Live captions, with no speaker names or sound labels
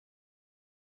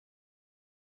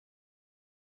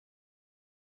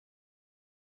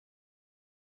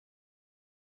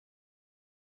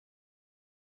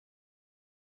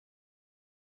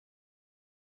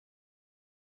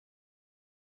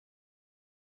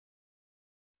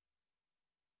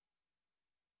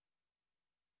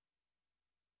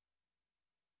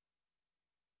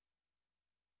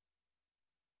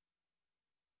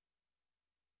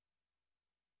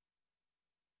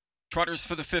Trotters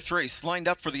for the fifth race lined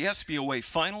up for the SBOA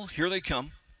final. Here they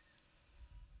come.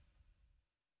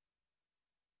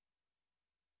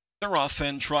 They're off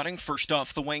and trotting. First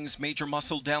off the wings, Major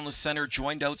Muscle down the center,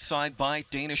 joined outside by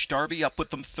Danish Derby. Up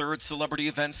with them third, Celebrity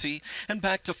Evency. And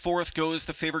back to fourth goes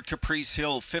the favorite Caprice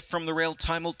Hill. Fifth from the rail,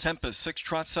 Timel Tempest. Sixth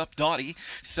trots up Dottie.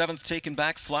 Seventh taken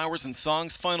back, Flowers and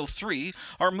Songs. Final three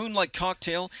are Moonlight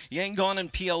Cocktail, Yangon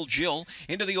and PL Jill.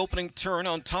 Into the opening turn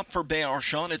on top for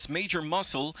Béarchon. It's Major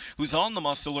Muscle, who's on the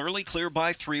muscle early, clear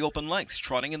by three open lengths.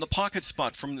 Trotting in the pocket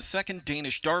spot from the second,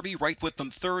 Danish Derby. Right with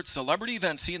them third, Celebrity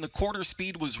Evency. And the quarter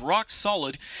speed was rock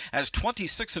solid as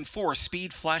 26 and 4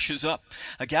 speed flashes up.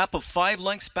 A gap of 5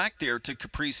 lengths back there to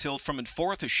Caprice Hill from in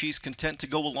fourth as she's content to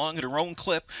go along at her own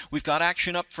clip. We've got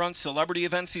action up front. Celebrity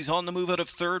Evency's on the move out of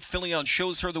third. Filion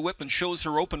shows her the whip and shows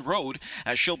her open road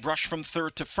as she'll brush from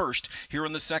third to first here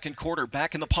in the second quarter.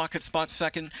 Back in the pocket spot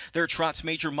second, there trots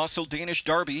Major Muscle. Danish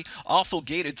Derby awful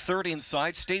gated third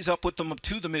inside, stays up with them up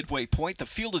to the midway point. The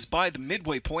field is by the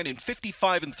midway point in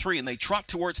 55 and 3 and they trot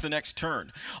towards the next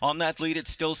turn. On that lead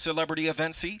it's still Celebrity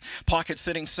Evency. Pocket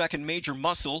sitting second, Major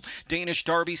Muscle. Danish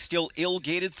Derby still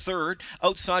ill-gated third.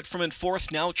 Outside from in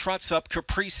fourth now trots up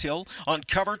Caprice Hill. On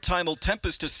cover, Timel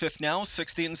Tempest is fifth now.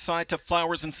 Sixth inside to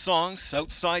Flowers and Songs.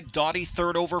 Outside, Dottie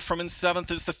third over from in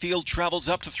seventh as the field travels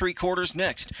up to three quarters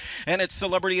next. And it's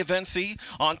Celebrity Evency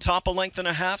on top a length and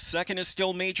a half. Second is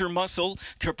still Major Muscle.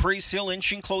 Caprice Hill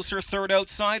inching closer third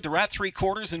outside. They're at three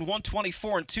quarters in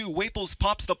 124 and 2. Waples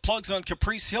pops the plugs on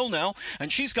Caprice Hill now,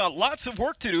 and she's got lots of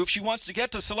work to do if she wants to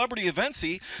get to Celebrity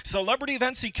Evency. Celebrity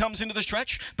Evency comes into the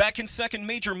stretch. Back in second,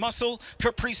 Major Muscle.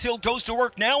 Caprice Hill goes to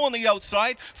work now on the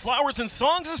outside. Flowers and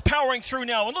Songs is powering through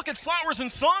now. And look at Flowers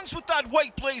and Songs with that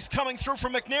white blaze coming through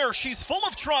from McNair. She's full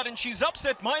of trot and she's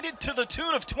upset-minded to the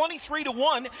tune of 23 to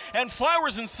 1. And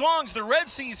Flowers and Songs, the Red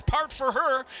Seas part for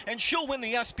her. And she'll win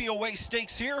the SBOA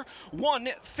stakes here.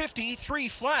 153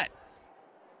 flat.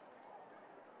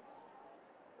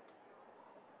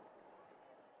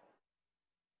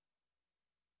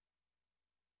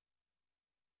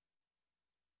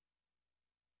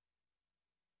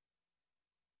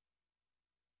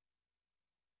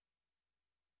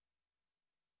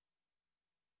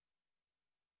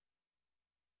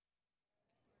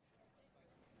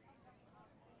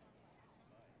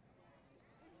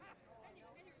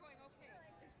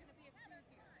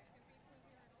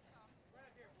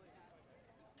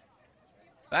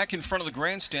 Back in front of the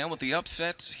grandstand with the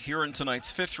upset here in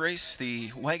tonight's fifth race,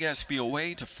 the WAG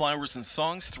SBOA to Flowers and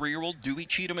Songs, 3-year-old Dewey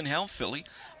Cheatham and Hal Filly,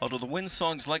 out of the Win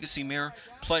Songs Legacy mare,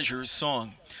 Pleasure's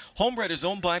Song. Homebred is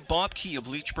owned by Bob Key of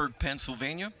Leechburg,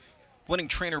 Pennsylvania. Winning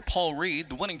trainer Paul Reed,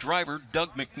 the winning driver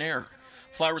Doug McNair.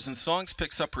 Flowers and Songs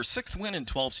picks up her 6th win in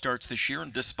 12 starts this year,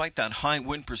 and despite that high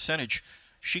win percentage,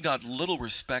 she got little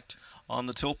respect on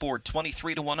the tote board.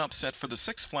 23 to 1 upset for the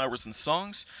 6 Flowers and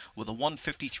Songs with a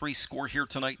 153 score here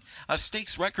tonight. A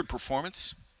stakes record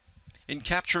performance in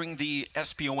capturing the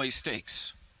SBOA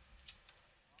stakes.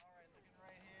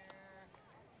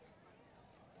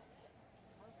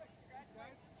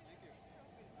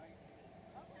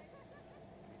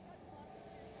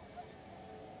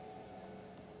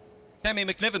 Tammy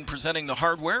McNiven presenting the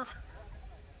hardware.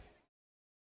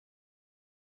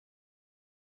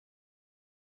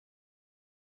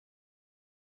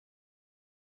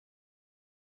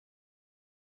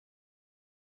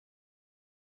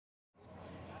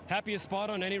 Happiest spot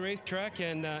on any racetrack,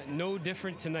 and no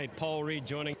different tonight. Paul Reed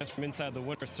joining us from inside the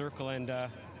winner's circle. And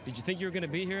did you think you were going to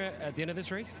be here at the end of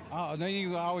this race? No,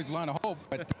 you always want to hope,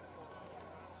 but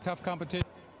tough competition.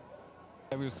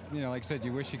 It was, you know, like I said,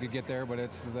 you wish you could get there, but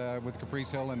it's with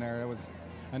Caprice Hill in there.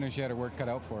 I knew she had her work cut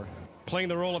out for her. Playing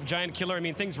the role of giant killer. I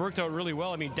mean, things worked out really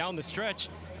well. I mean, down the stretch,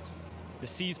 the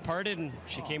seas parted and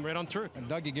she came right on through. And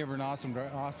Dougie gave her an awesome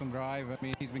drive. I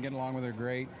mean, he's been getting along with her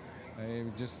great. It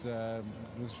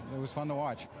was fun to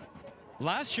watch.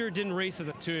 Last year didn't race as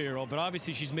a 2-year-old, but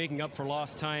obviously she's making up for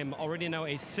lost time. Already now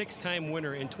a 6-time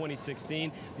winner in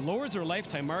 2016. Lowers her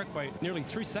lifetime mark by nearly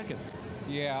 3 seconds.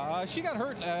 Yeah, she got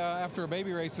hurt after a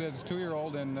baby race as a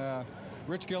 2-year-old, and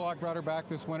Rich Gillock brought her back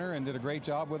this winter and did a great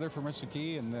job with her for Mr.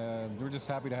 Key, and we're just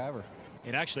happy to have her.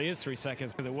 It actually is 3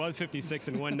 seconds because it was 56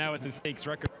 and 1. Now it's a stakes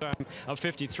record time of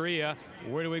 53.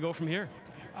 Where do we go from here?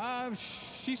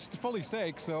 She's fully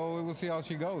staked, so we'll see how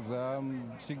she goes.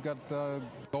 She got the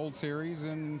Gold Series,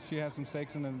 and she has some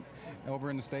stakes over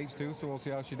in the States too, so we'll see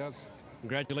how she does.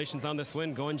 Congratulations on this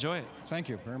win. Go enjoy it. Thank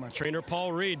you very much. Trainer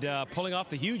Paul Reed pulling off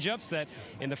the huge upset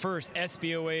in the first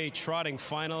SBOA trotting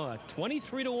final,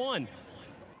 23 to 1.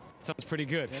 Sounds pretty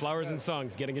good. Flowers and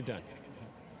Songs getting it done.